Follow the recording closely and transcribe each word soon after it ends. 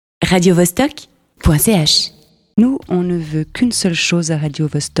radiovostok.ch. Nous, on ne veut qu'une seule chose à Radio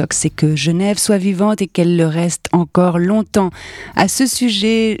Vostok, c'est que Genève soit vivante et qu'elle le reste encore longtemps. À ce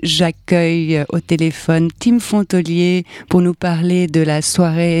sujet, j'accueille au téléphone Tim Fontolier pour nous parler de la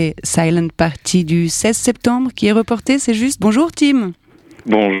soirée Silent Party du 16 septembre qui est reportée, c'est juste? Bonjour Tim.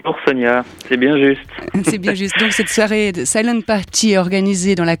 Bonjour Sonia, c'est bien juste. C'est bien juste. Donc cette soirée de Silent Party est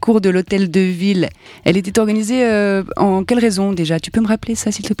organisée dans la cour de l'hôtel de Ville. Elle était organisée en quelle raison déjà? Tu peux me rappeler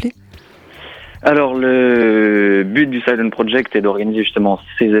ça s'il te plaît? Alors le but du Silent Project est d'organiser justement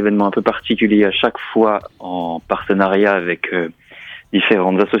ces événements un peu particuliers à chaque fois en partenariat avec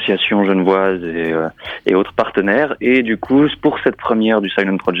différentes associations genevoises et autres partenaires. Et du coup, pour cette première du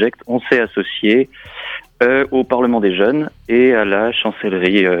Silent Project, on s'est associé au Parlement des jeunes et à la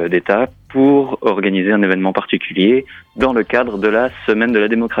chancellerie d'État pour organiser un événement particulier dans le cadre de la semaine de la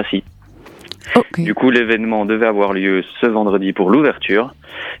démocratie. Okay. Du coup, l'événement devait avoir lieu ce vendredi pour l'ouverture,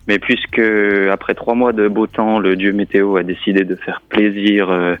 mais puisque après 3 mois de beau temps, le dieu météo a décidé de faire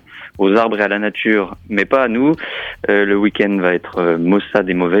plaisir aux arbres et à la nature, mais pas à nous, le week-end va être maussade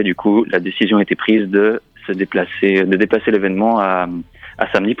et mauvais. Du coup, la décision a été prise de déplacer l'événement à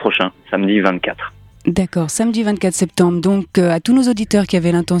samedi prochain, samedi 24. D'accord, samedi 24 septembre. Donc, à tous nos auditeurs qui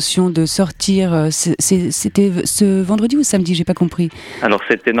avaient l'intention de sortir, c'était ce vendredi ou samedi? J'ai pas compris. Alors,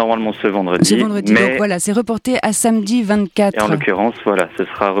 c'était normalement ce vendredi. Ce vendredi, mais... donc voilà, c'est reporté à samedi 24. Et en l'occurrence, voilà, ce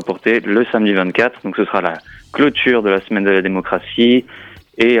sera reporté le samedi 24. Donc, ce sera la clôture de la semaine de la démocratie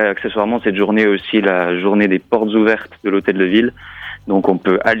et accessoirement cette journée aussi la journée des portes ouvertes de l'hôtel de ville. Donc, on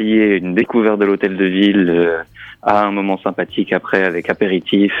peut allier une découverte de l'hôtel de ville à un moment sympathique après avec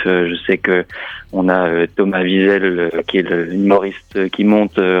apéritif. Je sais que on a Thomas Ville qui est l'humoriste qui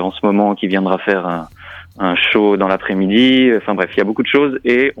monte en ce moment, qui viendra faire un show dans l'après-midi. Enfin bref, il y a beaucoup de choses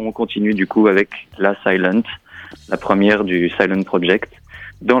et on continue du coup avec la Silent, la première du Silent Project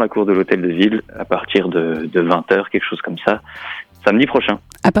dans la cour de l'hôtel de ville à partir de 20h, quelque chose comme ça, samedi prochain.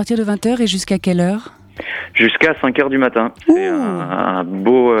 À partir de 20h et jusqu'à quelle heure? Jusqu'à 5h du matin. Ouh. C'est un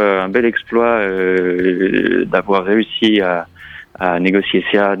bel exploit d'avoir réussi à négocier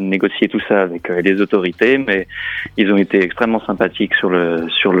tout ça avec les autorités, mais ils ont été extrêmement sympathiques sur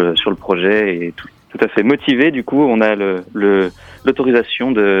le projet et tout à fait motivés. Du coup, on a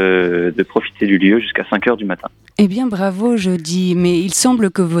l'autorisation de profiter du lieu jusqu'à 5h du matin. Eh bien, bravo, je dis. Mais il semble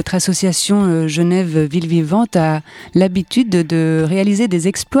que votre association Genève, Ville, Vivante a l'habitude de réaliser des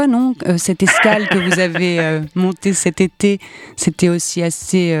exploits, non? Cette escale que vous avez montée cet été, c'était aussi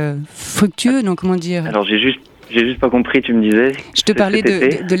assez fructueux, donc comment dire? Alors, j'ai juste pas compris, tu me disais. Je te parlais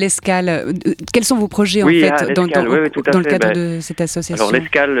de l'escale. Quels sont vos projets oui, en fait dans le cadre de cette association? Alors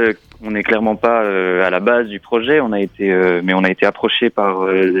l'escale, on n'est clairement pas à la base du projet. Mais on a été approché par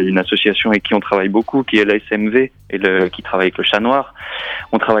une association avec qui on travaille beaucoup, qui est la SMV et qui travaille avec le Chat Noir.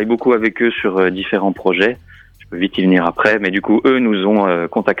 On travaille beaucoup avec eux sur différents projets. Je peux vite y venir après, mais du coup eux nous ont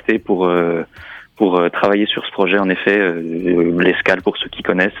contactés pour travailler sur ce projet. En effet, l'escale, pour ceux qui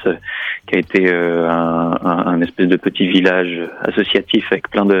connaissent, qui a été un espèce de petit village associatif avec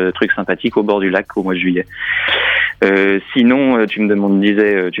plein de trucs sympathiques au bord du lac au mois de juillet. Sinon, tu me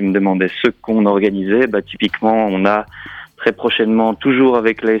demandais ce qu'on organisait. Typiquement, on a très prochainement, toujours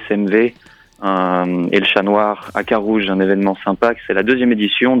avec la SMV et le Chat Noir à Carouge, un événement sympa. C'est la 2e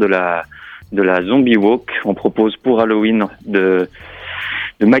édition de la Zombie Walk. On propose pour Halloween de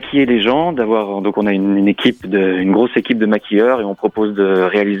maquiller les gens, donc on a une grosse équipe de maquilleurs et on propose de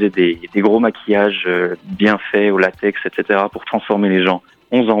réaliser des gros maquillages bien faits au latex, etc. pour transformer les gens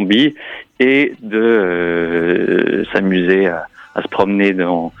en zombies et de s'amuser à se promener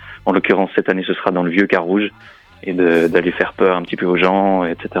en l'occurrence cette année ce sera dans le vieux Carouge et d'aller faire peur un petit peu aux gens,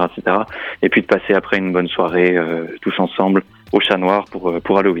 etc., etc. Et puis de passer après une bonne soirée tous ensemble au Chat Noir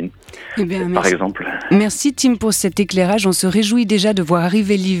pour Halloween, par exemple. Merci Tim pour cet éclairage. On se réjouit déjà de voir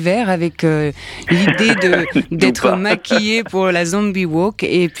arriver l'hiver avec l'idée d'être maquillé pour la Zombie Walk.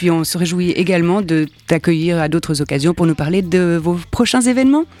 Et puis on se réjouit également de t'accueillir à d'autres occasions pour nous parler de vos prochains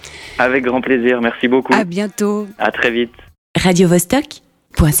événements. Avec grand plaisir. Merci beaucoup. À bientôt. À très vite.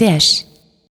 radiovostok.ch